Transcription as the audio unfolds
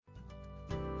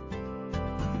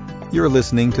You're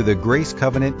listening to the Grace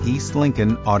Covenant East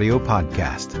Lincoln audio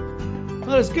podcast.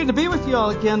 Well, it's good to be with you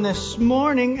all again this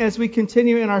morning as we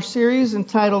continue in our series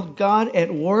entitled God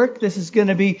at Work. This is going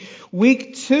to be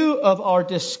week 2 of our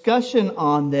discussion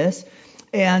on this.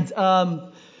 And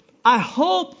I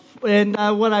hope, and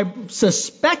what I'm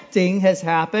suspecting has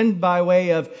happened by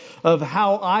way of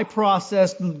how I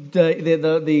processed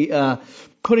the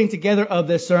putting together of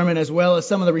this sermon, as well as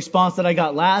some of the response that I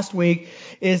got last week,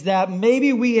 is that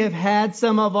maybe we have had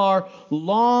some of our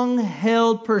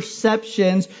long-held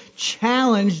perceptions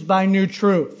challenged by new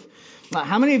truth. Now,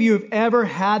 how many of you have ever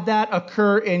had that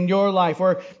occur in your life?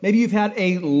 Or maybe you've had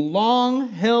a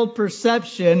long-held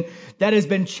perception that has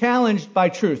been challenged by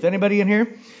truth. Anybody in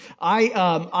here?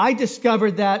 I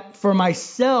discovered that for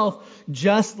myself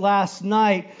just last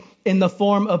night in the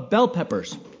form of bell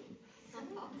peppers.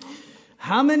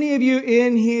 How many of you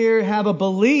in here have a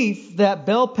belief that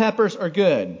bell peppers are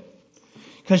good?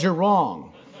 Because you're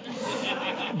wrong.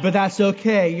 But that's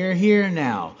okay. You're here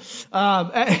now.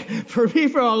 For me,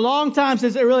 for a long time,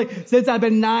 since I've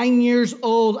been 9 years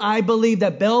old, I believe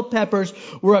that bell peppers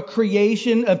were a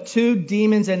creation of 2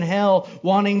 demons in hell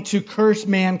wanting to curse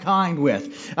mankind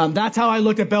with. That's how I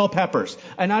looked at bell peppers.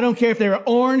 And I don't care if they're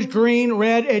orange, green,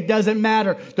 red, it doesn't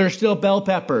matter. They're still bell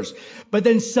peppers. But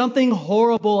then something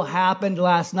horrible happened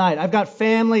last night. I've got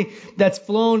family that's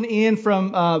flown in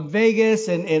from Vegas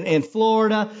and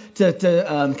Florida to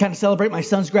kind of celebrate my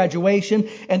son's graduation.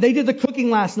 And they did the cooking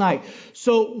last night.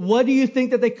 So what do you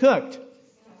think that they cooked?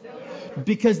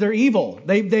 Because they're evil.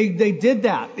 They did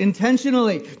that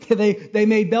intentionally. They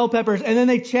made bell peppers. And then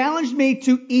they challenged me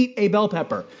to eat a bell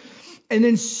pepper. And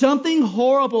then something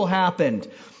horrible happened.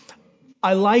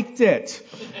 I liked it.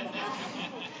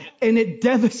 And it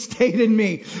devastated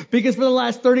me because for the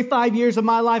last 35 years of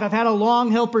my life, I've had a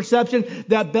long-held perception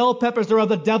that bell peppers are of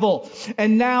the devil.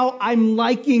 And now I'm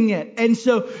liking it. And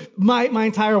so my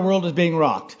entire world is being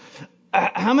rocked.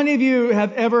 How many of you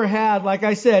have ever had, like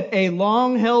I said, a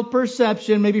long-held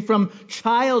perception, maybe from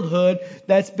childhood,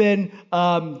 that's been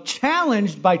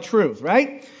challenged by truth,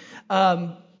 right?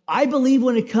 I believe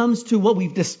when it comes to what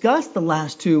we've discussed the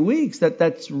last 2 weeks,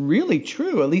 that's really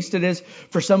true. At least it is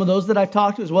for some of those that I've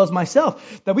talked to as well as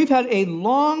myself. That we've had a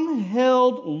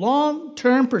long-held,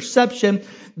 long-term perception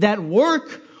that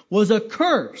work was a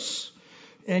curse.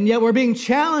 And yet we're being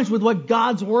challenged with what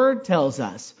God's Word tells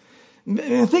us.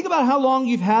 Think about how long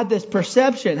you've had this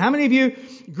perception. How many of you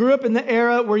grew up in the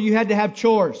era where you had to have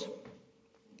chores?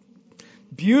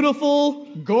 Beautiful,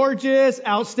 gorgeous,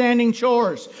 outstanding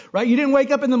chores, right? You didn't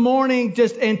wake up in the morning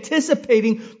just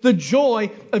anticipating the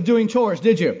joy of doing chores,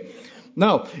 did you?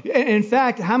 No. In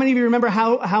fact, how many of you remember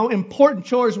how important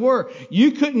chores were?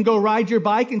 You couldn't go ride your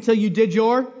bike until you did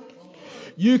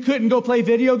you couldn't go play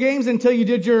video games until you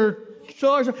did your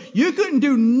chores. You couldn't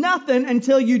do nothing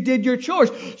until you did your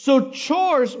chores. So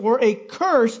chores were a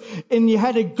curse, and you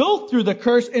had to go through the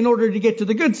curse in order to get to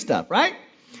the good stuff, right?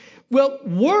 Well,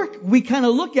 work we kind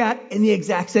of look at in the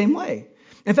exact same way.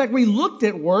 In fact, we looked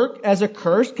at work as a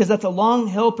curse because that's a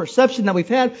long-held perception that we've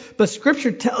had. But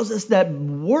Scripture tells us that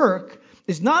work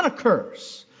is not a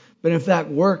curse, but in fact,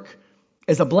 work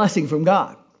is a blessing from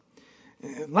God.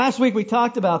 Last week we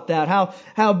talked about that,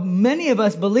 how many of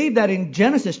us believe that in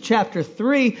Genesis chapter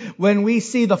 3, when we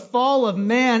see the fall of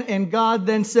man and God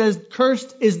then says,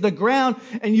 cursed is the ground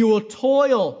and you will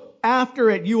toil after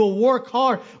it, you will work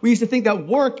hard. We used to think that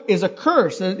work is a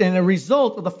curse and a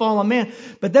result of the fall of man.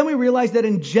 But then we realized that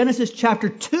in Genesis chapter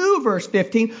 2, verse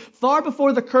 15, far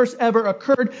before the curse ever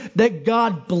occurred, that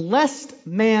God blessed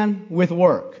man with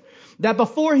work. That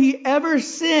before he ever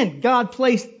sinned, God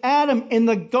placed Adam in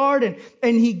the garden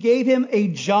and he gave him a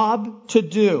job to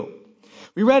do.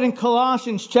 We read in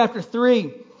Colossians chapter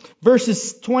 3,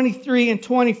 verses 23 and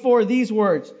 24, these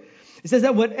words. It says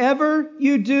that whatever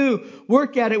you do,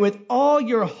 work at it with all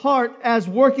your heart as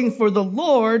working for the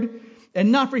Lord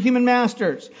and not for human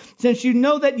masters, since you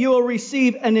know that you will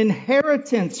receive an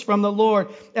inheritance from the Lord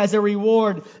as a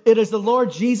reward. It is the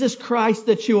Lord Jesus Christ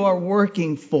that you are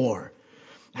working for.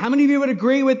 How many of you would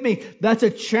agree with me? That's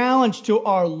a challenge to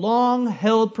our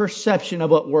long-held perception of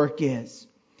what work is.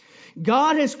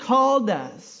 God has called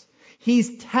us.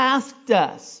 He's tasked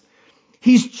us.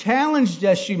 He's challenged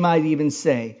us, you might even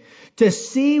say, to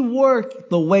see work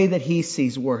the way that He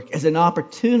sees work, as an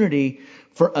opportunity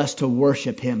for us to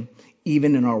worship Him,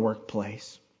 even in our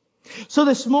workplace. So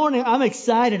this morning, I'm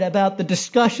excited about the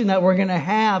discussion that we're going to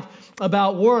have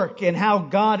about work and how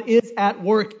God is at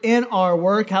work in our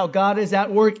work, how God is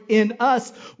at work in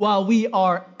us while we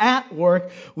are at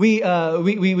work.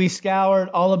 We scoured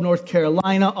all of North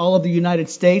Carolina, all of the United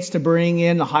States to bring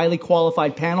in a highly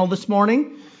qualified panel this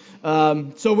morning.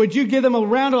 So would you give them a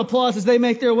round of applause as they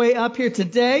make their way up here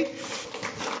today?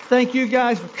 Thank you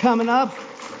guys for coming up.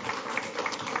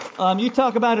 You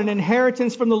talk about an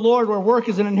inheritance from the Lord, where work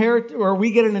is an inheritance, or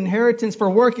we get an inheritance for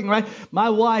working, right?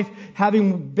 My wife,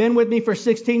 having been with me for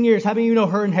 16 years, how many of you know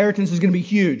her inheritance is going to be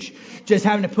huge? Just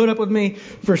having to put up with me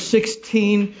for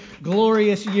 16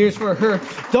 glorious years for her.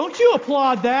 Don't you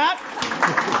applaud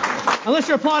that? Unless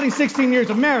you're applauding 16 years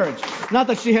of marriage. Not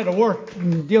that she had to work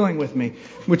dealing with me,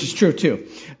 which is true too.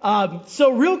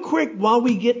 So real quick, while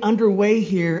we get underway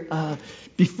here,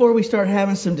 before we start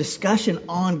having some discussion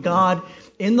on God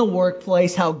in the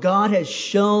workplace, how God has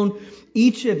shown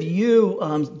each of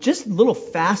you just little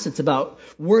facets about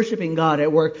worshiping God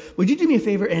at work. Would you do me a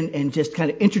favor and just kind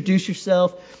of introduce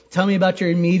yourself? Tell me about your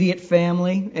immediate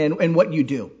family and what you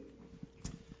do.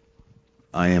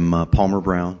 I am Palmer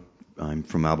Brown. I'm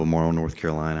from Albemarle, North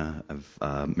Carolina.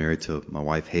 I'm married to my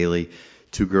wife, Haley.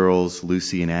 2 girls,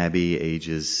 Lucy and Abby,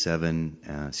 ages 6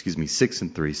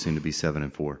 and 3, soon to be 7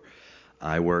 and 4.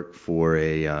 I work for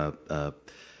a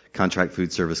contract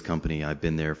food service company. I've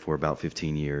been there for about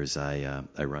 15 years. I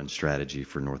run strategy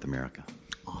for North America.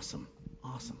 Awesome.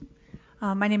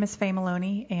 My name is Faye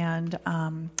Maloney, and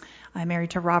I'm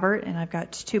married to Robert, and I've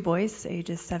got 2 boys,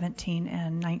 ages 17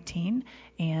 and 19,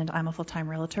 and I'm a full-time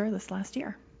realtor this last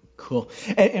year. Cool.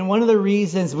 And one of the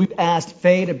reasons we've asked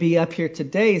Faye to be up here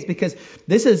today is because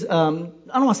this is, I don't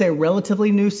want to say a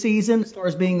relatively new season as far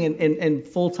as being in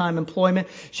full-time employment.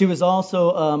 She was also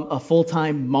a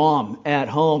full-time mom at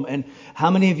home. And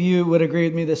how many of you would agree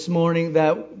with me this morning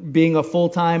that being a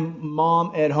full-time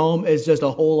mom at home is just a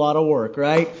whole lot of work,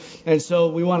 right? And so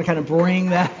we want to kind of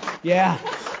bring that. Yeah,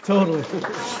 totally.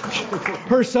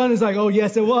 Her son is like, oh,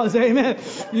 yes, it was. Amen.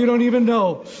 You don't even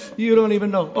know.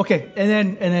 Okay.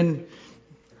 And then,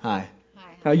 hi.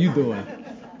 How you doing?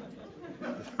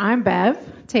 I'm Bev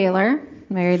Taylor,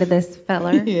 married to this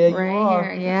feller Yeah, you right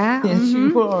are. here. Yeah. Yes,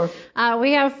 you are.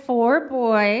 We have 4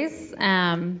 boys,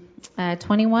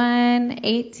 21,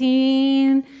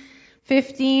 18,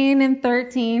 15, and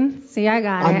 13. See, I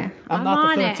got it. I'm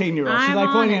not the 13-year-old. She's like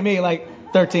pointing at me like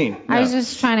 13. I was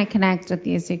just trying to connect with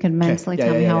you so you could mentally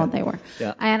tell me how old they were.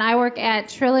 Yeah. And I work at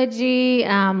Trilogy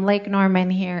Lake Norman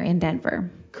here in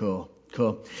Denver. Cool.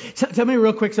 Tell me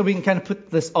real quick so we can kind of put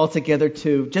this all together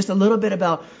too. Just a little bit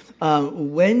about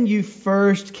when you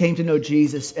first came to know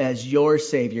Jesus as your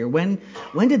Savior. When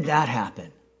did that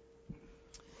happen?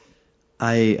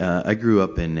 I grew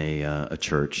up in a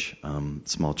church,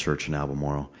 small church in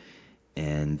Albemarle,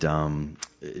 and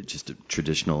just a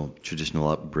traditional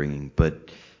upbringing.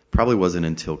 But probably wasn't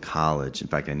until college. In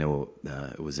fact, I know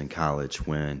it was in college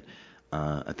when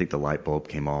I think the light bulb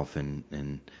came off,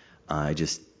 and I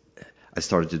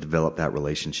started to develop that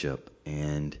relationship.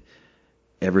 And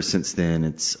ever since then,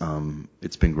 it's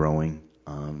been growing.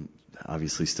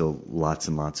 Obviously, still lots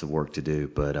and lots of work to do,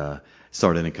 but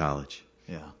started in college.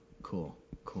 Yeah, cool.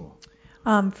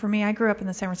 For me, I grew up in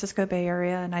the San Francisco Bay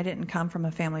Area, and I didn't come from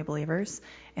a family of believers.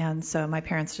 And so my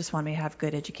parents just wanted me to have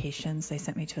good educations. They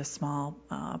sent me to a small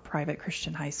private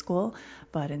Christian high school,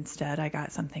 but instead I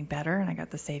got something better, and I got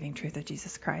the saving truth of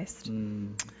Jesus Christ.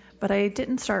 But I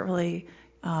didn't start really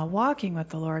walking with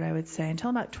the Lord, I would say, until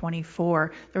about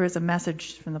 24. There was a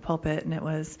message from the pulpit, and it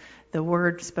was the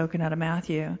word spoken out of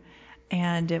Matthew.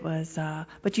 And it was,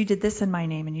 but you did this in my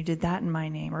name, and you did that in my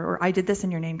name. Or I did this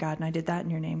in your name, God, and I did that in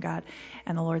your name, God.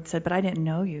 And the Lord said, but I didn't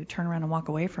know you. Turn around and walk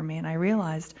away from me. And I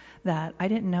realized that I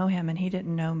didn't know him, and he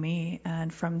didn't know me.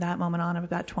 And from that moment on, of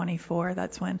about 24,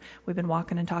 that's when we've been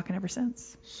walking and talking ever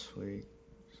since. Sweet.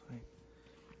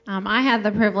 I had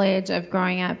the privilege of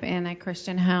growing up in a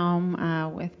Christian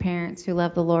home with parents who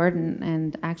love the Lord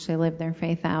and actually live their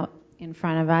faith out in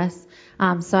front of us.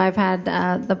 So I've had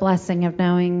the blessing of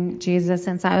knowing Jesus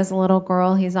since I was a little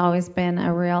girl. He's always been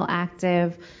a real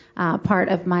active part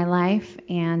of my life,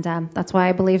 and that's why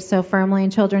I believe so firmly in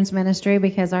children's ministry,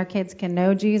 because our kids can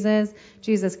know Jesus.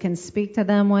 Jesus can speak to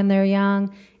them when they're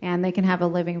young, and they can have a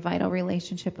living, vital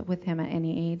relationship with him at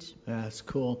any age. That's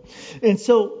cool. And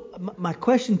so my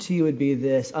question to you would be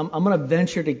this. I'm going to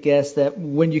venture to guess that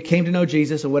when you came to know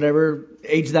Jesus, or whatever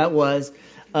age that was,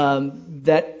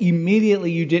 that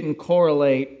immediately you didn't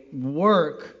correlate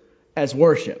work as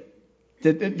worship.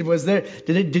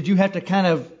 Did you have to kind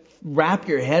of wrap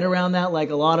your head around that,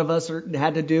 like a lot of us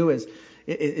had to do,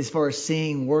 as far as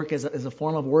seeing work as a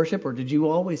form of worship, or did you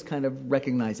always kind of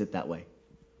recognize it that way?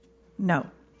 No.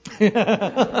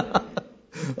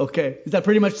 Okay. Does that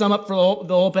pretty much sum up for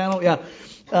the whole panel? Yeah.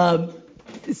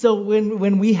 So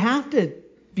when we have to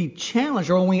be challenged,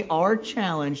 or when we are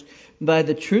challenged by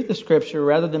the truth of Scripture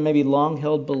rather than maybe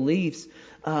long-held beliefs,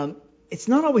 it's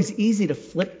not always easy to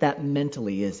flip that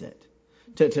mentally, is it?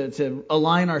 To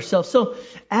align ourselves. So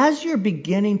as you're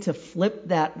beginning to flip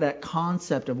that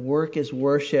concept of work as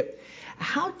worship,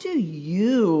 how do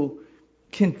you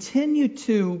continue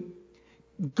to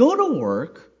go to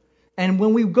work? And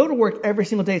when we go to work every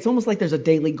single day, it's almost like there's a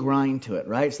daily grind to it,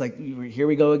 right? It's like, here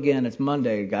we go again. It's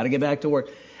Monday. Got to get back to work.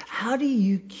 How do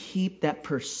you keep that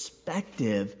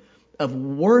perspective of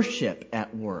worship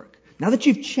at work? Now that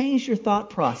you've changed your thought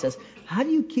process, how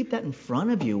do you keep that in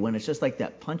front of you when it's just like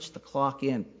that punch the clock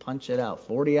in, punch it out,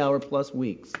 40-hour plus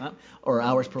weeks, or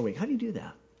hours per week? How do you do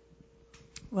that?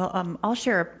 Well, I'll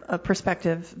share a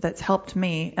perspective that's helped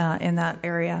me in that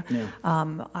area. Yeah.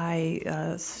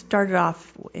 I started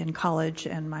off in college,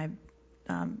 and my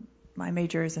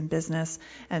major is in business,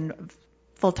 and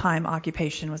full-time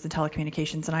occupation was in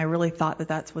telecommunications, and I really thought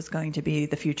that was going to be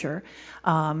the future.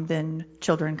 Then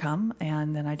children come,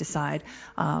 and then I decide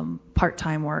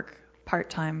part-time work,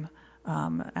 part-time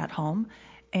at home.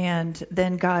 And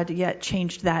then God yet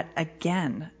changed that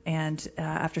again. And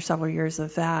after several years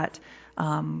of that,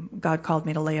 God called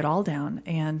me to lay it all down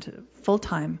and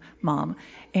full-time mom.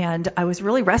 And I was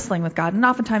really wrestling with God. And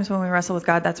oftentimes when we wrestle with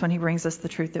God, that's when he brings us the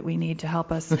truth that we need to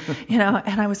help us,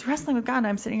 And I was wrestling with God, and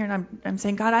I'm sitting here and I'm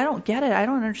saying, God, I don't get it. I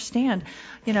don't understand,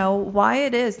 why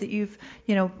it is that you've,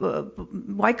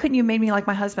 why couldn't you made me like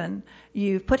my husband?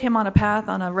 You've put him on a path,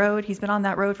 on a road. He's been on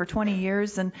that road for 20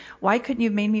 years. And why couldn't you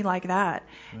have made me like that?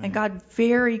 Right. And God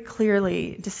very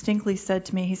clearly, distinctly said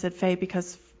to me, he said, Faye,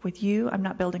 because with you, I'm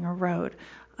not building a road.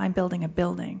 I'm building a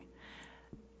building.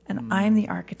 And I'm the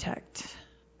architect.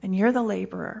 And you're the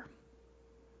laborer.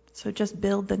 So just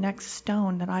build the next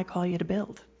stone that I call you to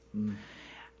build.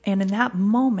 And in that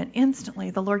moment, instantly,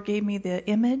 the Lord gave me the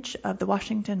image of the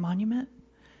Washington Monument.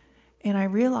 And I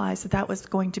realized that was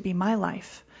going to be my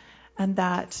life. And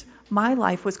that my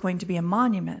life was going to be a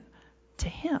monument to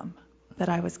him that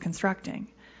I was constructing.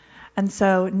 And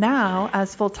so now,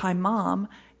 as full-time mom,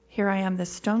 here I am, this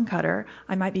stonecutter.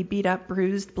 I might be beat up,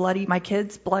 bruised, bloody. My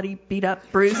kids, bloody, beat up,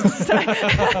 bruised.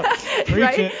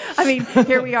 Right? I mean,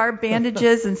 here we are,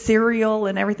 bandages and cereal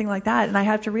and everything like that. And I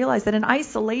have to realize that in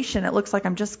isolation, it looks like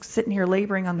I'm just sitting here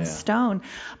laboring on the stone.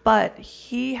 But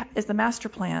he is the master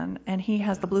plan, and he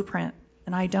has the blueprint,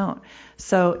 and I don't.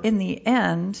 So in the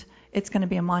end, it's going to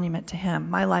be a monument to him.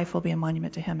 My life will be a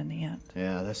monument to him in the end.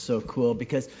 Yeah, that's so cool,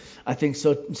 because I think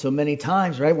so many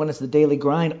times, right, when it's the daily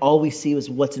grind, all we see is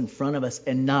what's in front of us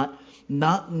and not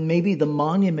maybe the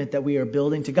monument that we are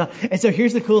building to God. And so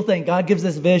here's the cool thing. God gives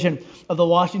this vision of the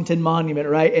Washington Monument,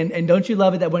 right? And don't you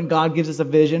love it that when God gives us a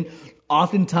vision,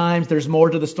 oftentimes there's more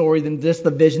to the story than just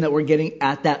the vision that we're getting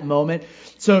at that moment.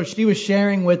 So she was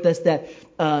sharing with us that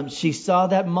she saw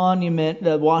that monument,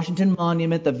 the Washington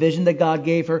Monument, the vision that God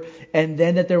gave her, and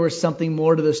then that there was something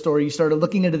more to the story. You started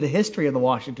looking into the history of the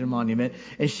Washington Monument,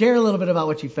 and share a little bit about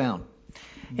what you found.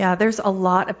 Yeah, there's a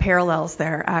lot of parallels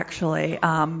there, actually.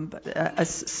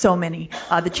 So many.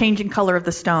 The changing color of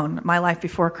the stone, my life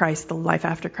before Christ, the life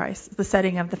after Christ, the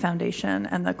setting of the foundation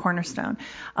and the cornerstone.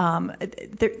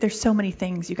 There's so many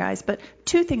things, you guys. But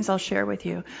two things I'll share with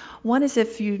you. One is,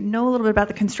 if you know a little bit about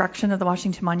the construction of the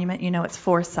Washington Monument, you know it's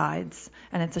 4 sides,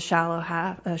 and it's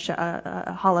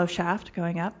a hollow shaft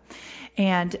going up.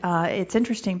 And it's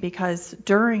interesting because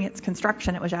during its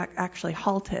construction, it was actually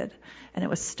halted, and it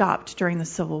was stopped during the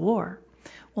Civil War.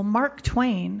 Well, Mark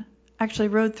Twain actually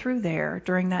rode through there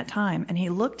during that time, and he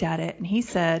looked at it, and he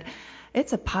said,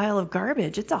 it's a pile of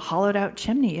garbage. It's a hollowed out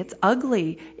chimney. It's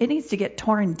ugly. It needs to get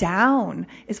torn down,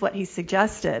 is what he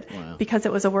suggested. Wow. Because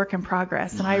it was a work in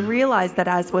progress. And I realized that,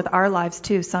 as with our lives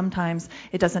too, sometimes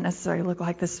it doesn't necessarily look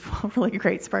like this really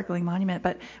great sparkling monument,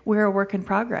 but we're a work in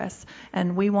progress,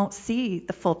 and we won't see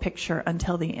the full picture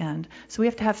until the end. So we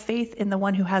have to have faith in the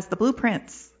one who has the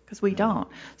blueprints, because we don't.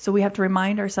 So we have to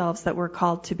remind ourselves that we're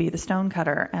called to be the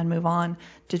stonecutter and move on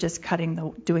to just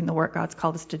doing the work God's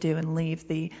called us to do, and leave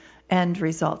the end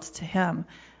results to him.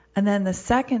 And then the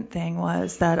second thing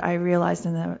was that I realized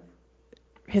in the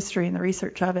history and the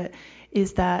research of it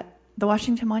is that the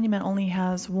Washington Monument only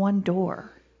has one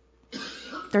door.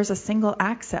 There's a single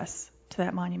access to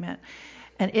that monument,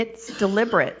 and it's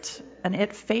deliberate, and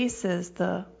it faces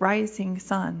the rising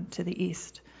sun to the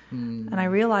east. And I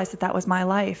realized that was my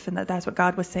life, and that's what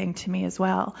God was saying to me as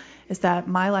well, is that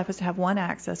my life was to have one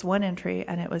access, one entry,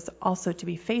 and it was also to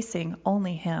be facing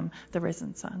only him, the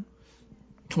risen sun.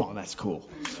 Come on, that's cool,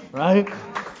 right?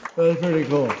 That's pretty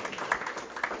cool.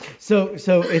 So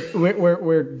if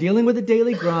we're dealing with a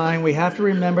daily grind. We have to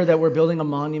remember that we're building a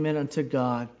monument unto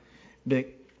God. But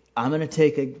I'm going to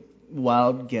take a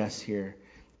wild guess here,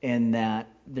 in that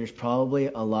there's probably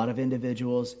a lot of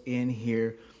individuals in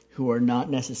here who are not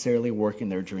necessarily working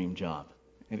their dream job.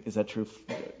 Is that true?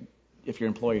 If your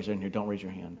employers are in here, don't raise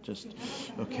your hand. Just,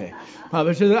 okay.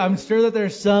 I'm sure that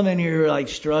there's some in here who are like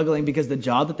struggling because the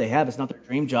job that they have is not their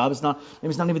dream job. Maybe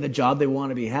it's not even the job they want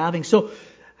to be having. So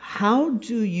how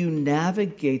do you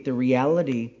navigate the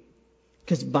reality?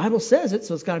 Because the Bible says it,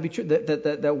 so it's got to be true,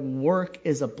 that work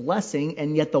is a blessing,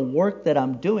 and yet the work that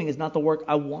I'm doing is not the work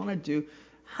I want to do.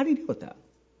 How do you deal with that?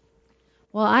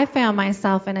 Well, I found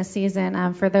myself in a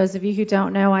season, for those of you who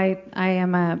don't know, I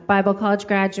am a Bible college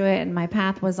graduate, and my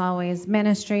path was always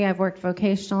ministry. I've worked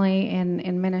vocationally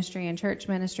in ministry and church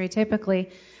ministry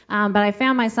typically, but I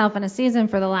found myself in a season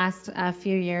for the last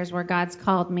few years where God's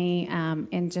called me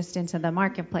into the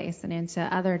marketplace and into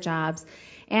other jobs.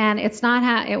 And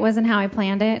it wasn't how I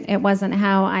planned it. It wasn't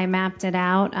how I mapped it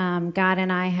out. God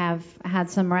and I have had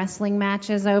some wrestling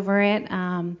matches over it.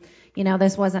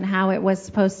 This wasn't how it was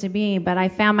supposed to be, but I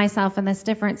found myself in this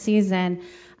different season.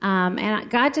 And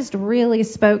God just really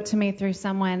spoke to me through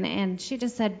someone, and she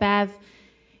just said, Bev,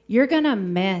 you're going to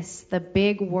miss the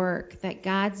big work that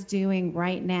God's doing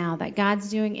right now, that God's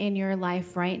doing in your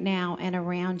life right now and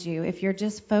around you, if you're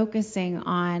just focusing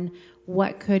on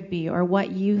what could be or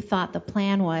what you thought the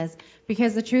plan was.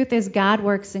 Because the truth is God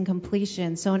works in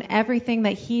completion. So in everything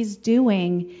that he's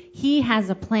doing, he has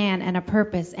a plan and a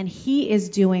purpose, and he is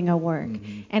doing a work.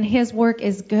 Mm-hmm. And his work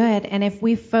is good. And if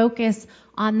we focus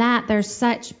on that, there's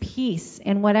such peace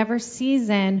in whatever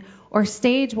season or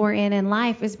stage we're in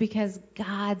life, is because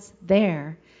God's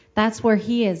there. That's where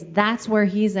he is. That's where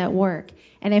he's at work.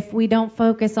 And if we don't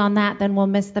focus on that, then we'll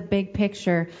miss the big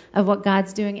picture of what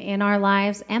God's doing in our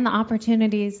lives and the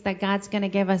opportunities that God's going to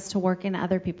give us to work in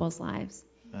other people's lives.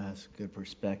 That's a good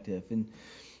perspective. And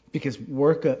because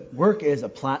work is a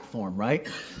platform, right?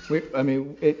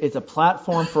 It's a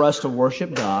platform for us to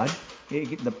worship God.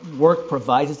 The work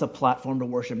provides us a platform to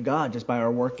worship God just by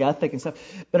our work ethic and stuff.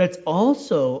 But it's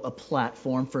also a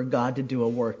platform for God to do a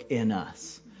work in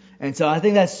us. And so I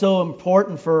think that's so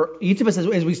important for each of us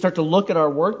as we start to look at our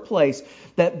workplace,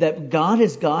 that God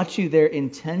has got you there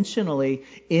intentionally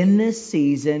in this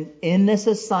season, in this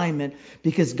assignment,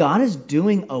 because God is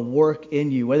doing a work in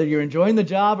you. Whether you're enjoying the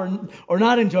job or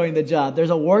not enjoying the job,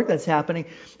 there's a work that's happening.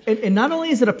 And not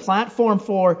only is it a platform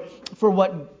for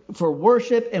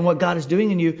worship and what God is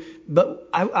doing in you, but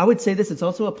I would say this, it's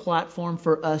also a platform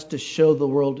for us to show the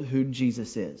world who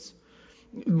Jesus is.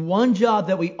 One job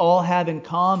that we all have in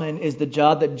common is the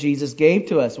job that Jesus gave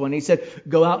to us when he said,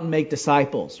 go out and make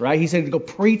disciples, right? He said, go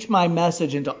preach my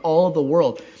message into all of the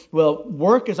world. Well,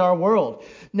 work is our world.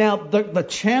 Now, the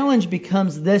challenge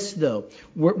becomes this, though.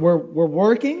 We're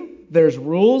working. There's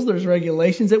rules. There's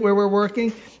regulations that where we're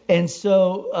working. And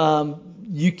so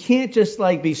you can't just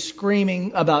be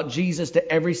screaming about Jesus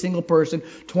to every single person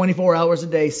 24 hours a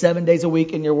day, 7 days a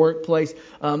week in your workplace.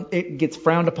 It gets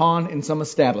frowned upon in some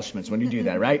establishments when you do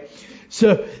that, right?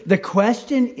 So the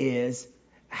question is,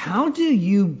 how do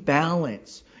you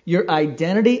balance your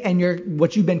identity and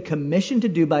what you've been commissioned to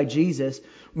do by Jesus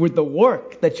with the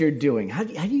work that you're doing? How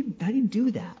do you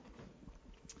do that?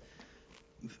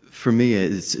 For me,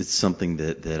 it's something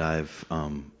that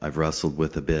I've wrestled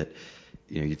with a bit.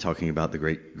 You're talking about the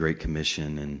Great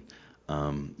Commission,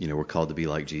 and we're called to be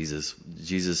like Jesus.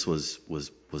 Jesus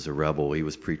was a rebel. He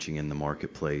was preaching in the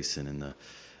marketplace and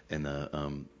in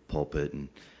the pulpit,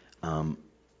 and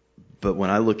but when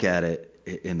I look at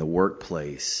it in the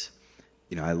workplace,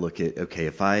 I look at, okay,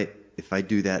 if I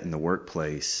do that in the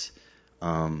workplace,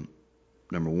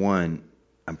 number one,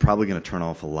 I'm probably going to turn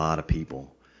off a lot of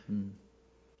people. Mm.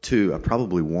 2, I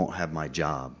probably won't have my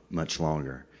job much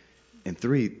longer. And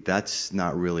 3, that's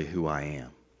not really who I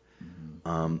am.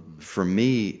 Mm-hmm. For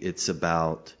me, it's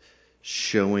about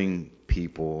showing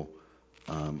people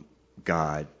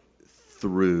God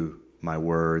through my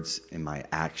words and my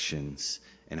actions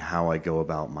and how I go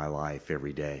about my life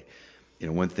every day.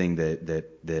 One thing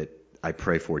that I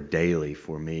pray for daily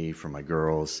for me, for my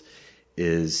girls,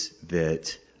 is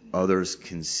that others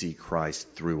can see Christ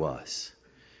through us.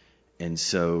 And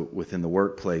so within the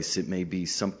workplace, it may be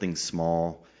something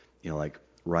small, like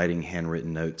writing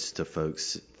handwritten notes to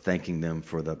folks, thanking them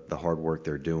for the hard work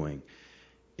they're doing.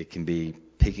 It can be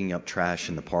picking up trash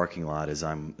in the parking lot as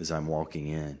I'm walking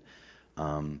in.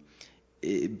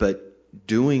 But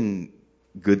doing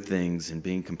good things and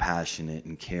being compassionate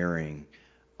and caring,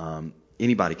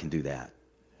 anybody can do that.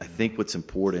 I think what's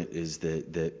important is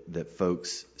that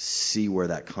folks see where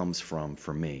that comes from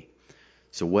for me.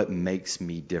 So what makes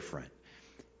me different?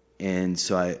 And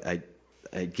so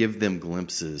I give them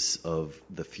glimpses of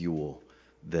the fuel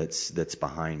that's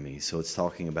behind me. So it's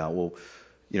talking about,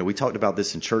 we talked about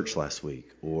this in church last week,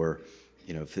 or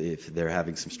if they're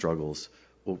having some struggles,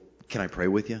 well, can I pray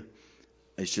with you?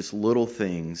 It's just little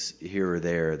things here or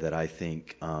there that I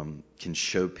think can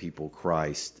show people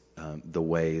Christ the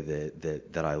way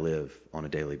that I live on a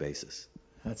daily basis.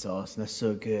 That's awesome. That's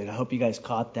so good. I hope you guys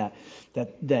caught that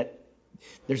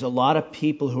there's a lot of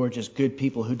people who are just good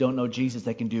people who don't know Jesus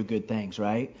that can do good things,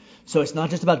 right? So it's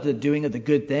not just about the doing of the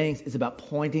good things. It's about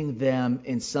pointing them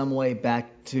in some way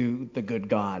back to the good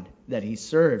God that he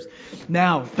serves.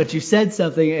 Now, but you said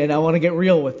something, and I want to get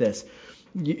real with this.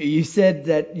 You said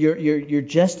that you're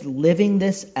just living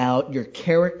this out. Your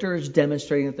character is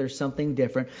demonstrating that there's something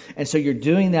different. And so you're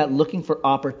doing that, looking for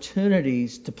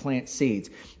opportunities to plant seeds.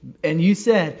 And you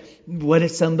said, what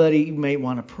if somebody may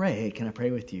want to pray? Hey, can I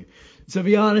pray with you? So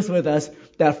be honest with us.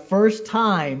 That first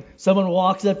time someone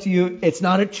walks up to you, it's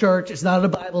not at church, it's not at a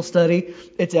Bible study,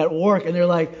 it's at work, and they're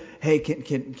like, hey,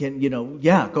 can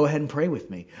go ahead and pray with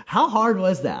me. How hard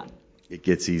was that? It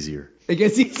gets easier. It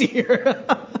gets easier.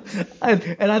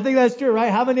 And I think that's true, right?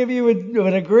 How many of you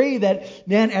would agree that,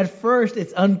 man, at first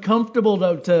it's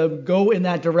uncomfortable to go in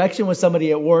that direction with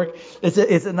somebody at work.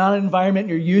 It's not an environment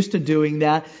you're used to doing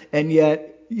that. And yet,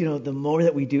 the more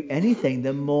that we do anything,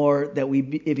 the more that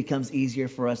it becomes easier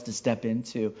for us to step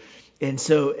into. And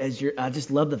so I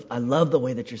love the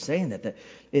way that you're saying that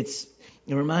it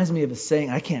reminds me of a saying.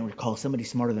 I can't recall. Somebody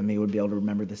smarter than me would be able to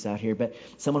remember this out here. But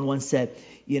someone once said,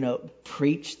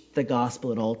 preach the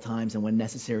gospel at all times, and when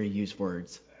necessary, use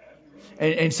words.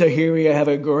 And so here we have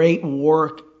a great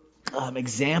work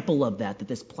example of that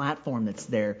this platform that's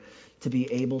there to be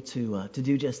able to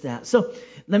do just that. So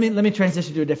let me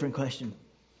transition to a different question.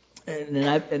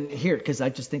 And here, because I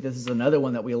just think this is another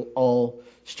one that we'll all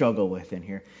struggle with in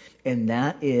here. And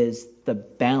that is the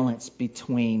balance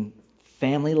between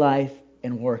family life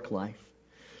and work life.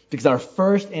 Because our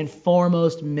first and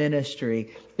foremost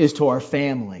ministry is to our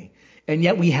family. And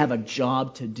yet we have a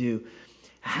job to do.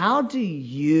 How do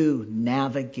you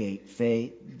navigate,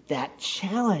 Faye, that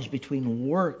challenge between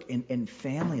work and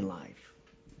family life?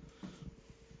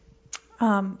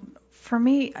 For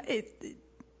me,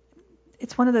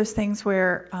 it's one of those things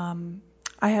where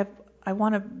I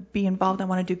want to be involved. I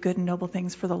want to do good and noble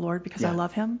things for the Lord because I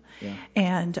love Him,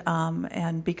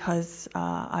 and because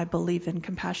I believe in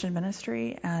compassion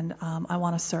ministry, and I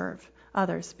want to serve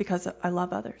others because I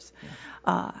love others.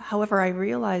 However, I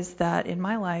realize that in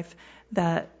my life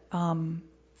that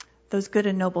those good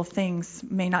and noble things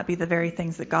may not be the very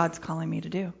things that God's calling me to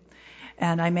do.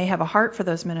 And I may have a heart for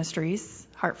those ministries,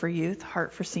 heart for youth,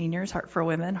 heart for seniors, heart for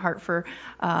women, heart for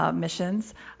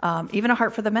missions, even a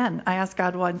heart for the men. I asked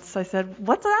God once, I said,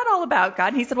 what's that all about, God?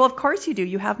 And He said, well, of course you do.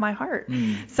 You have my heart.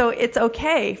 So it's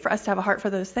okay for us to have a heart for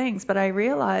those things. But I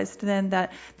realized then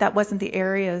that wasn't the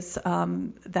areas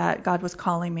that God was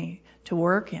calling me to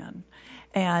work in,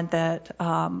 and that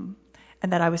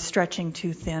I was stretching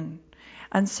too thin.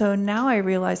 And so now I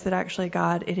realize that actually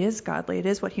God, it is godly. It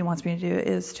is what He wants me to do,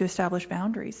 is to establish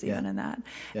boundaries even in that.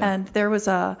 Yeah. And there was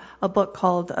a book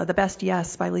called The Best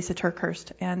Yes by Lisa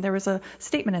Turkhurst. And there was a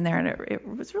statement in there, and it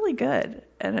was really good.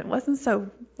 And it wasn't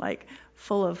so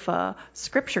full of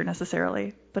scripture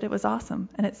necessarily, but it was awesome.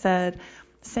 And it said,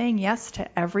 saying yes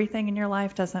to everything in your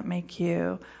life doesn't make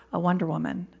you a Wonder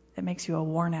Woman. It makes you a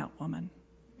worn out woman.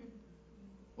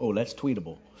 Oh, that's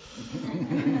tweetable.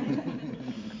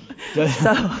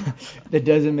 That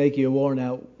doesn't make you a worn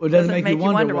out. It doesn't make you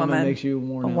Wonder Woman. It makes you a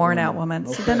worn out woman.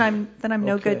 Okay. So then I'm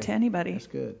no good to anybody.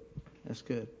 That's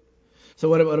good. So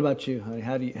what about you,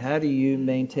 honey? How do you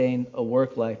maintain a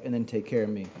work life and then take care of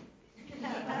me?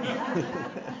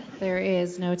 There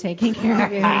is no taking care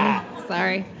of you.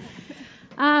 Sorry.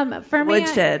 For me,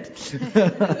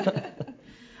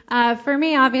 for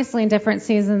me, obviously, in different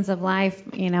seasons of life,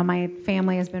 my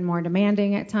family has been more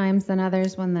demanding at times than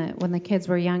others when the kids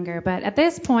were younger. But at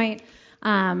this point,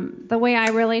 the way I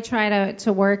really try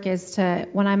to work is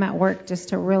when I'm at work, just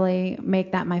to really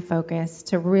make that my focus,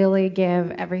 to really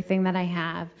give everything that I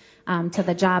have to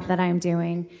the job that I'm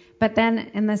doing. But then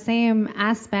in the same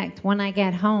aspect, when I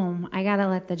get home, I got to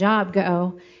let the job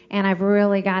go, and I've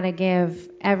really got to give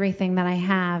everything that I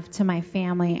have to my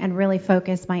family and really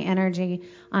focus my energy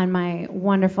on my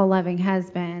wonderful, loving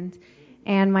husband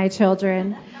and my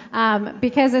children.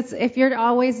 Because if you're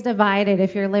always divided,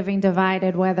 if you're living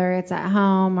divided, whether it's at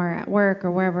home or at work or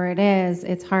wherever it is,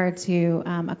 it's hard to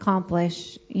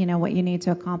accomplish, what you need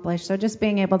to accomplish. So just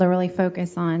being able to really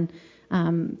focus on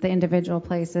the individual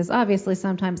places. Obviously,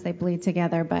 sometimes they bleed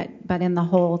together, but in the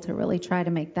whole, to really try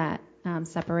to make that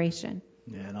separation.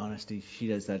 Yeah, in honesty, she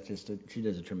does that. She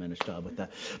does a tremendous job with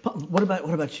that. What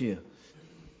about you?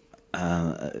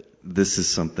 This is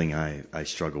something I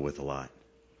struggle with a lot.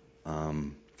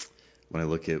 When I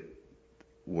look at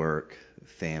work,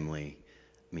 family,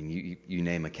 I mean, you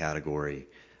name a category,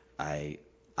 I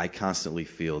constantly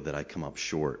feel that I come up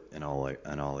short in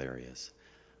all areas.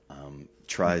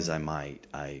 Try as I might,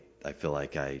 I feel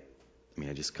like I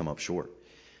just come up short.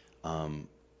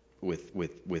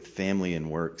 With family and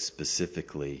work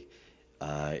specifically,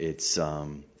 it's a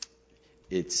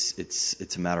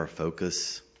matter of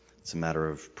focus. It's a matter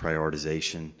of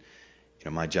prioritization.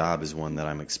 My job is one that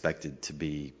I'm expected to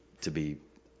be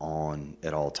on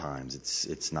at all times.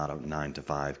 It's not a 9 to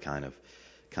 5 kind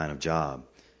of job.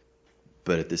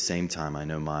 But at the same time, I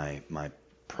know my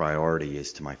priority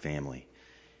is to my family,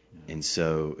 and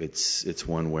so it's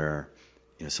one where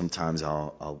sometimes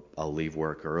I'll leave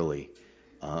work early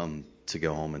to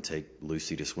go home and take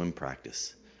Lucy to swim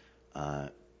practice,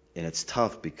 and it's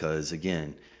tough because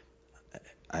again,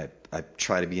 I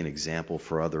try to be an example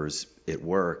for others at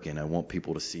work, and I want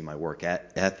people to see my work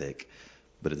ethic,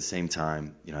 but at the same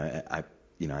time, I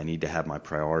need to have my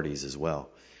priorities as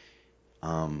well.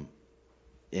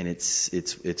 And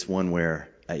it's one where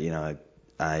I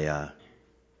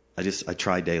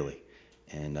try daily,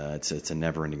 and it's a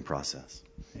never-ending process.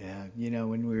 Yeah,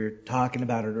 when we were talking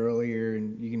about it earlier,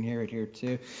 and you can hear it here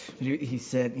too.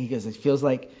 He goes, it feels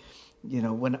like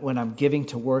when I'm giving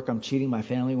to work, I'm cheating my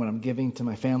family. When I'm giving to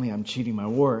my family, I'm cheating my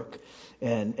work,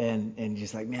 and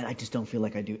just like, man, I just don't feel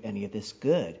like I do any of this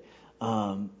good.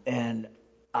 And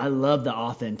I love the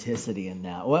authenticity in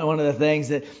that. One of the things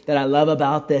that I love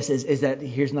about this is that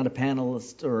here's not a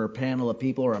panelist or a panel of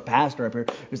people or a pastor up here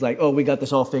who's like, oh, we got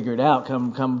this all figured out.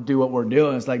 Come do what we're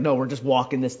doing. It's like, no, we're just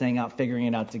walking this thing out, figuring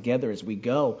it out together as we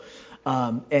go.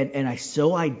 And I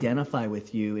so identify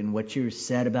with you in what you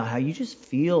said about how you just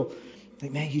feel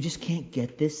like, man, you just can't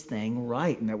get this thing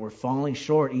right, and that we're falling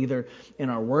short either in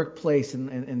our workplace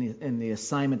and in the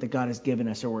assignment that God has given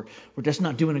us, or we're just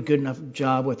not doing a good enough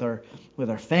job with our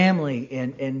family.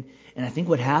 And I think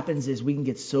what happens is we can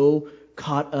get so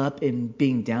caught up in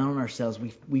being down on ourselves,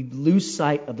 we lose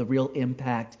sight of the real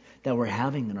impact that we're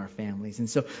having in our families. And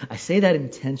so I say that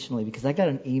intentionally because I got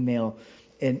an email,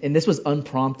 and this was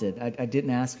unprompted. I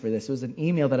didn't ask for this. It was an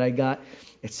email that I got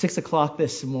at 6 o'clock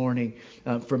this morning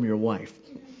from your wife.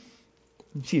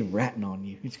 She's ratting on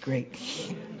you. It's great.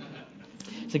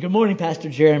 So, good morning, Pastor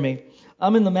Jeremy.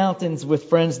 I'm in the mountains with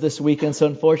friends this weekend, so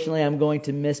unfortunately I'm going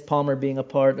to miss Palmer being a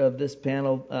part of this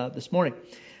panel this morning.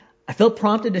 I felt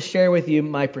prompted to share with you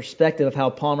my perspective of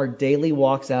how Palmer daily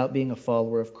walks out being a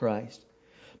follower of Christ.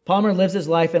 Palmer lives his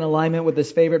life in alignment with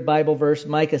his favorite Bible verse,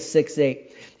 Micah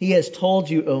 6:8. He has told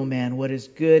you, O man, what is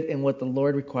good and what the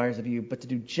Lord requires of you, but to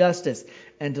do justice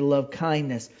and to love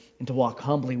kindness and to walk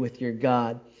humbly with your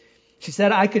God. She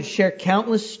said, I could share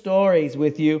countless stories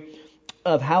with you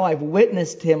of how I've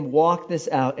witnessed him walk this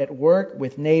out at work,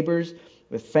 with neighbors,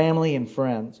 with family and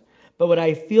friends. But what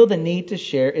I feel the need to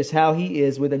share is how he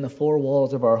is within the four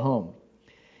walls of our home.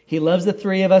 He loves the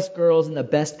three of us girls in the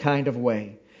best kind of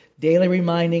way, daily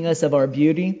reminding us of our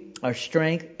beauty, our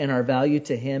strength, and our value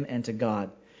to him and to God.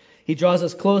 He draws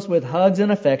us close with hugs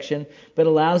and affection, but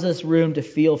allows us room to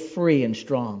feel free and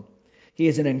strong. He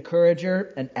is an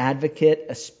encourager, an advocate,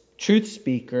 a truth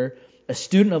speaker, a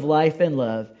student of life and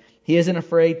love. He isn't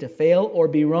afraid to fail or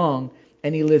be wrong,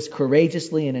 and he lives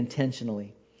courageously and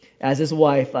intentionally. As his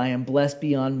wife, I am blessed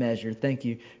beyond measure. Thank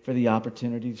you for the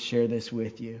opportunity to share this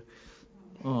with you.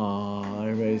 Aww,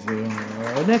 everybody's like,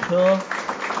 oh, isn't that cool?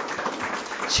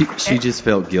 She just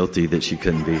felt guilty that she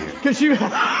couldn't be here. Because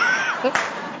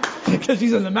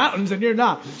she's in the mountains and you're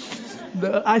not.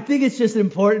 I think it's just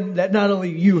important that not only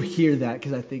you hear that,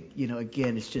 because I think,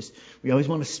 again, it's just, we always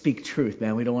want to speak truth,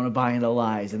 man. We don't want to buy into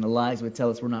lies. And the lies would tell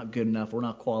us we're not good enough, we're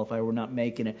not qualified, we're not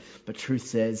making it. But truth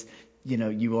says,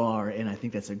 you are. And I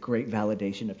think that's a great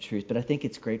validation of truth. But I think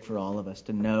it's great for all of us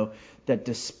to know that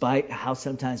despite how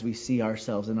sometimes we see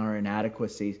ourselves and our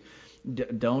inadequacies,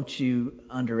 don't you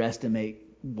underestimate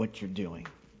what you're doing,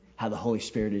 how the Holy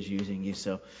Spirit is using you.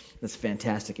 So that's a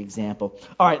fantastic example.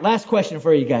 All right, last question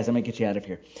for you guys. I'm going to get you out of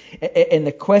here. And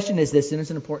the question is this, and it's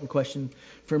an important question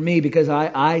for me because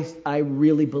I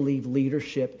really believe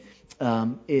leadership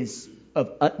is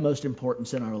of utmost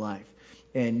importance in our life.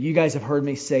 And you guys have heard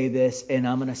me say this, and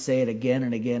I'm going to say it again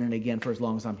and again and again for as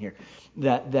long as I'm here,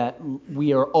 that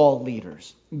we are all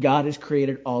leaders. God has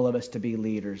created all of us to be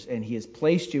leaders, and he has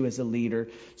placed you as a leader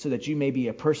so that you may be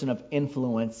a person of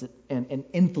influence and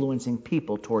influencing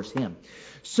people towards him.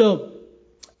 So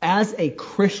as a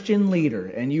Christian leader,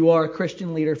 and you are a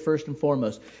Christian leader first and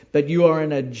foremost, but you are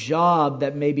in a job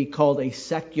that may be called a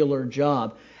secular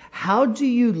job, how do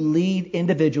you lead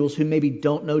individuals who maybe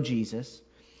don't know Jesus,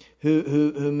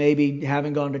 who maybe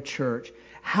haven't gone to church?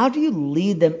 How do you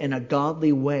lead them in a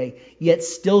godly way, yet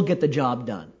still get the job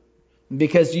done?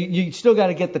 because you still got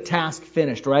to get the task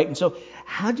finished, right? And so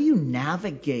how do you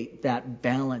navigate that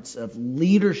balance of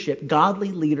leadership,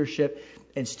 godly leadership,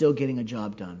 and still getting a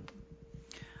job done?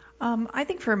 I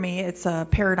think for me, it's a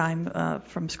paradigm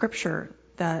from Scripture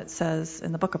that says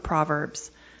in the book of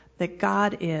Proverbs that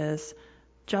God is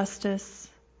justice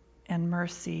and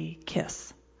mercy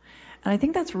kiss. And I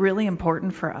think that's really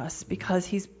important for us because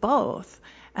he's both.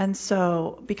 And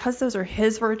so because those are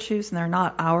his virtues and they're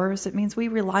not ours, it means we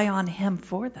rely on him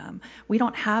for them. We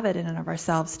don't have it in and of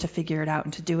ourselves to figure it out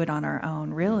and to do it on our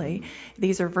own, really.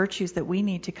 These are virtues that we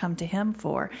need to come to him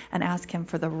for and ask him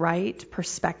for the right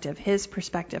perspective,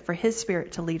 for his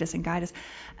Spirit to lead us and guide us.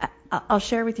 I'll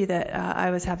share with you that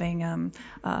I was having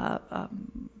a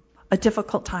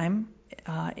difficult time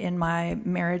in my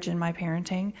marriage and my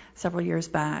parenting several years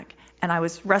back. And I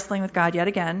was wrestling with God yet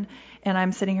again. And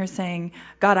I'm sitting here saying,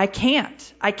 God, I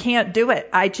can't do it.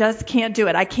 I just can't do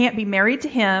it. I can't be married to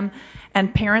him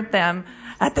and parent them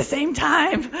at the same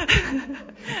time.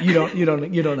 You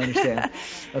don't understand.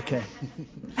 Okay.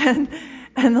 And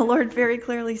the Lord very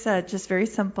clearly said, just very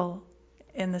simple,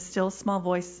 in the still small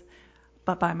voice,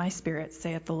 but by my Spirit,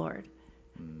 saith the Lord.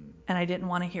 And I didn't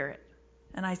want to hear it.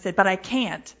 And I said, but I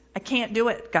can't do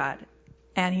it, God.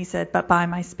 And he said, but by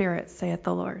my Spirit, saith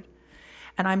the Lord.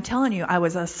 And I'm telling you, I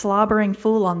was a slobbering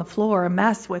fool on the floor, a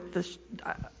mess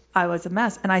I was a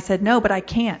mess. And I said, no, but I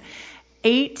can't.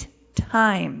 8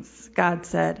 times God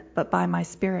said, but by my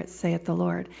Spirit, saith the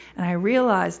Lord. And I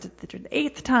realized at the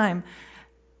 8th time,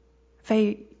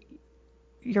 Faye,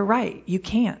 you're right. You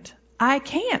can't. I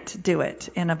can't do it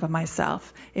in and of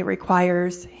myself. It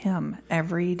requires him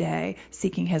every day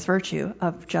seeking his virtue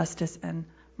of justice and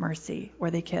mercy,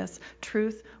 where they kiss.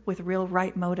 Truth with real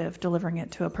right motive, delivering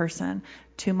it to a person.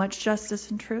 Too much justice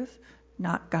and truth,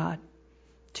 not God.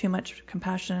 Too much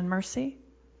compassion and mercy,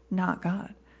 not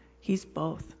God. He's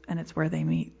both, and it's where they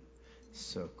meet.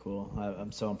 So cool.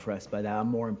 I'm so impressed by that. I'm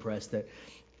more impressed that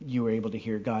you were able to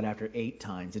hear God after 8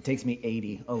 times. It takes me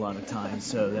 80 a lot of times,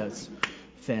 so that's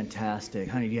fantastic.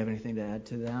 Honey, do you have anything to add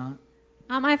to that?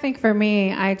 I think for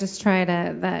me, I just try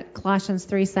that Colossians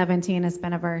 3:17 has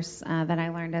been a verse that I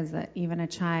learned as even a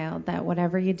child, that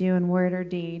whatever you do in word or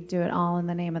deed, do it all in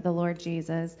the name of the Lord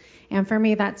Jesus. And for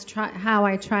me, that's how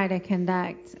I try to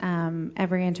conduct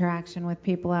every interaction with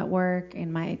people at work,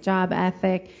 in my job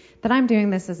ethic, that I'm doing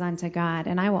this as unto God,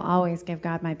 and I will always give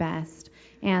God my best.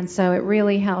 And so it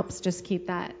really helps just keep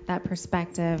that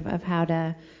perspective of how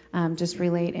to just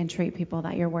relate and treat people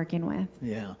that you're working with.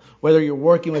 Yeah. Whether you're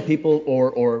working with people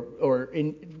or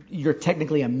you're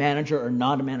technically a manager or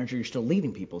not a manager, you're still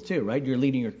leading people too, right? You're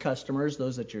leading your customers,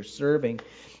 those that you're serving.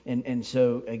 And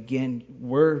so, again,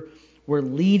 we're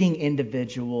leading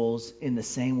individuals in the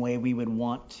same way we would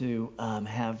want to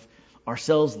have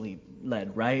ourselves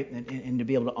led, right? And to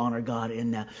be able to honor God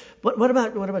in that. But what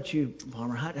about you,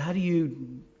 Palmer? How do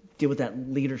you deal with that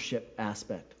leadership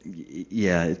aspect?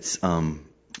 Yeah, it's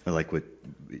I like what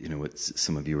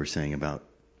some of you were saying about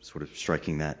sort of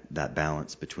striking that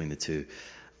balance between the two.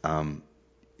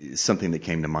 Something that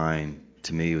came to mind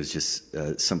to me was just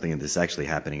something that's actually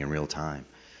happening in real time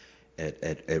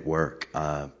at work.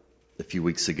 A few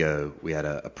weeks ago, we had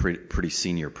a pretty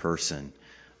senior person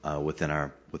within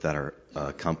our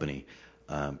company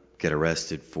get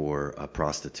arrested for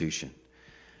prostitution,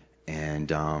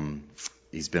 and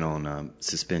he's been on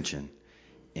suspension,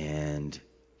 and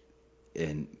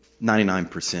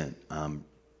 99%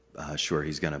 sure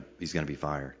he's gonna be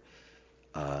fired.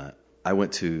 I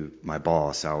went to my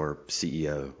boss, our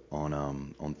CEO,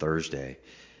 on Thursday,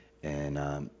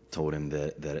 and told him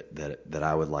that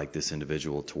I would like this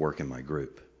individual to work in my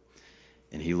group.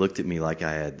 And he looked at me like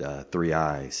I had 3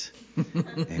 eyes,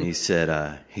 and he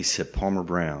said, Palmer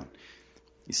Brown,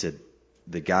 he said,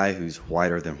 the guy who's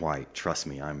whiter than white, trust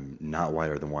me, I'm not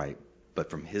whiter than white, but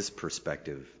from his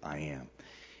perspective, I am.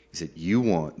 He said, you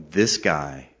want this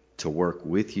guy to work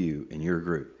with you in your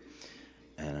group?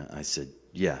 And I said,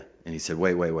 yeah. And he said,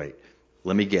 wait.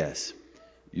 Let me guess.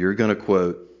 You're going to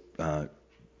quote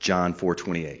John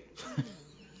 4:28.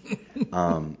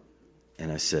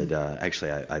 And I said,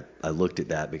 actually, I looked at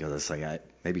that because I was like,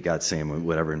 maybe God's saying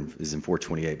whatever is in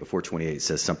 4:28, but 4:28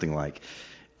 says something like,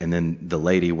 and then the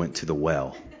lady went to the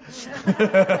well. Look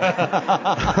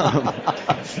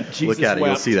at it,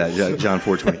 you'll see that, John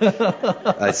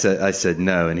 4:20. I said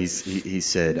no, and he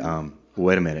said,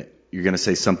 wait a minute, you're going to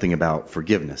say something about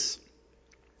forgiveness.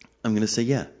 I'm going to say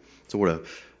yeah. So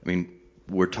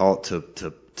we're taught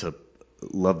to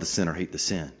love the sin or hate the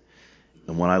sin.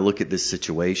 And when I look at this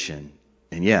situation,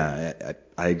 and yeah,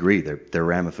 I agree, there are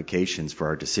ramifications for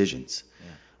our decisions.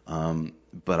 Yeah.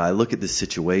 But I look at this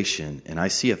situation and I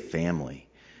see a family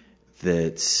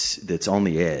that's on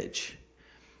the edge.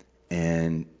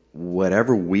 And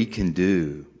whatever we can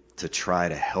do to try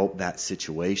to help that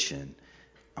situation,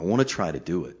 I want to try to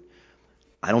do it.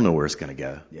 I don't know where it's going to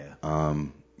go. Yeah.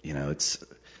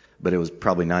 But it was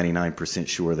probably 99%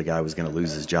 sure the guy was going to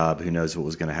lose his job. Who knows what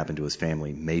was going to happen to his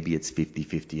family? Maybe it's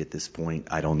 50-50 at this point.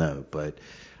 I don't know. But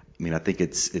I mean, I think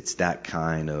it's that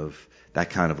kind of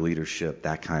leadership,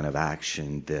 that kind of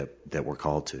action that we're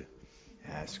called to.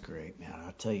 That's great, man.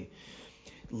 I'll tell you,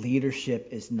 leadership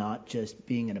is not just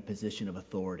being in a position of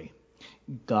authority.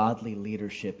 Godly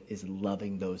leadership is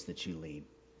loving those that you lead.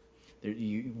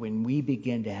 When we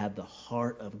begin to have the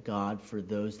heart of God for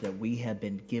those that we have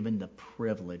been given the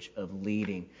privilege of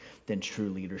leading, then true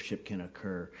leadership can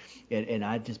occur. And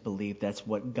I just believe that's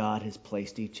what God has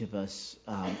placed each of us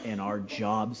in our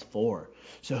jobs for.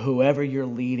 So whoever you're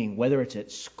leading, whether it's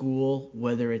at school,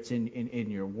 whether it's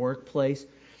in your workplace,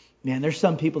 man, there's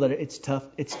some people that it's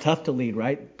tough to lead,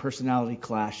 right? Personality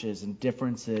clashes and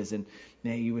differences, and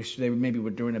man, you wish they maybe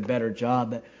were doing a better job.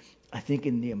 But I think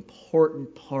in the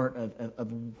important part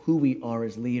of who we are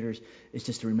as leaders is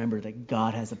just to remember that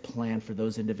God has a plan for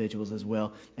those individuals as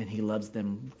well, and He loves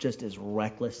them just as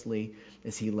recklessly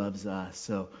as He loves us.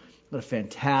 So what a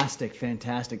fantastic,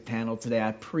 fantastic panel today. I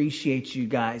appreciate you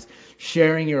guys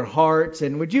sharing your hearts.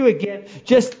 And would you again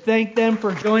just thank them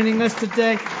for joining us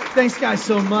today? Thanks, guys,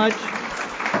 so much.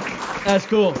 That's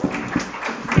cool.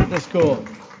 That's cool.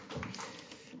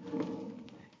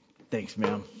 Thanks,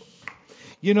 ma'am.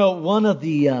 You know, one of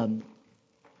the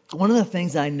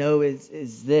things I know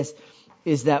is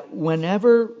that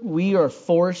whenever we are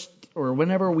forced or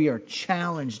whenever we are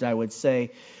challenged, I would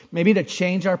say, maybe to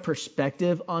change our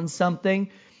perspective on something,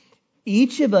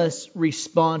 each of us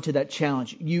respond to that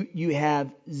challenge. You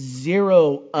have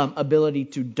zero ability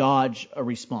to dodge a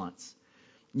response.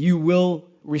 You will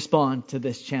respond to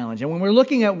this challenge. And when we're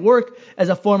looking at work as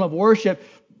a form of worship,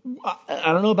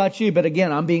 I don't know about you, but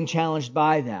again, I'm being challenged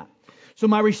by that. So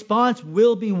my response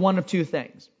will be one of two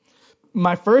things.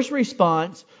 My first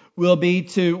response will be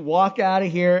to walk out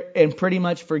of here and pretty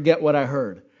much forget what I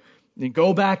heard. Then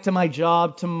go back to my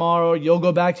job tomorrow. You'll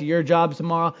go back to your job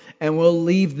tomorrow, and we'll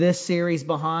leave this series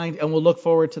behind, and we'll look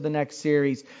forward to the next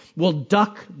series. We'll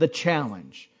duck the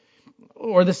challenge.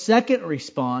 Or the second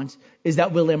response is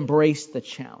that we'll embrace the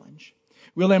challenge.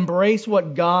 We'll embrace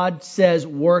what God says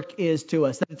work is to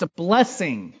us, that it's a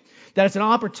blessing, that it's an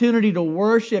opportunity to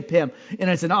worship Him, and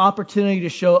it's an opportunity to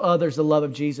show others the love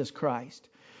of Jesus Christ.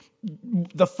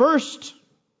 The first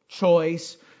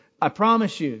choice, I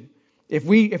promise you, if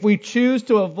we choose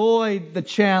to avoid the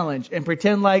challenge and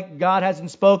pretend like God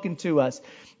hasn't spoken to us,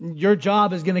 your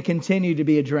job is going to continue to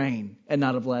be a drain and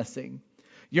not a blessing.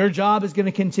 Your job is going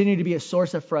to continue to be a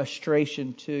source of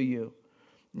frustration to you.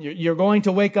 You're going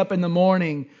to wake up in the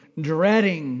morning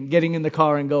dreading getting in the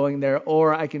car and going there.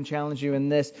 Or I can challenge you in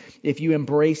this: if you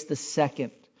embrace the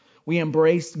second, we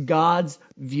embrace God's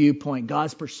viewpoint,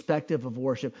 God's perspective of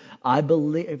worship, I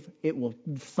believe it will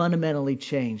fundamentally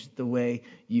change the way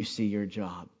you see your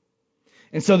job.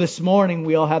 And so this morning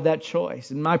we all have that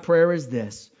choice. And my prayer is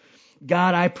this: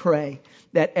 God, I pray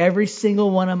that every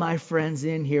single one of my friends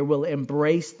in here will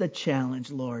embrace the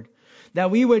challenge, Lord. That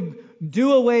we would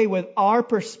do away with our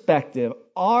perspective,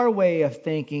 our way of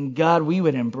thinking. God, we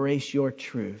would embrace your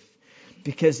truth.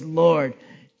 Because, Lord,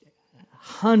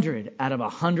 100 out of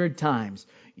 100 times,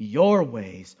 your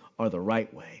ways are the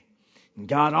right way. And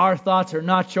God, our thoughts are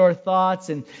not your thoughts.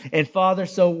 And Father,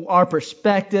 so our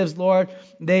perspectives, Lord,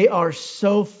 they are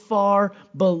so far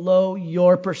below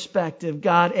your perspective,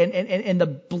 God. And the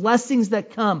blessings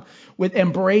that come with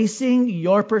embracing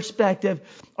your perspective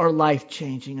are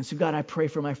life-changing. And so, God, I pray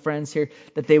for my friends here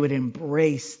that they would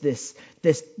embrace this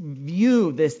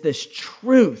view, this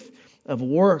truth of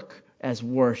work as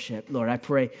worship. Lord, I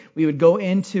pray we would go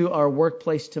into our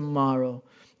workplace tomorrow.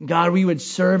 God, we would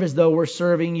serve as though we're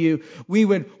serving you. We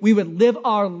would live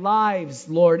our lives,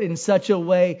 Lord, in such a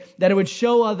way that it would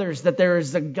show others that there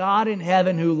is a God in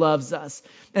heaven who loves us.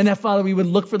 And that, Father, we would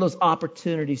look for those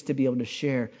opportunities to be able to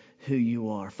share who you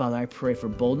are. Father, I pray for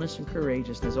boldness and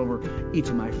courageousness over each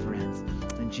of my friends.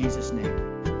 In Jesus' name,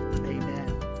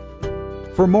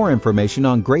 amen. For more information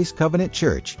on Grace Covenant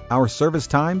Church, our service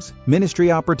times,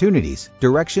 ministry opportunities,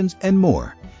 directions, and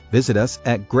more, visit us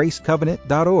at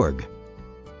gracecovenant.org.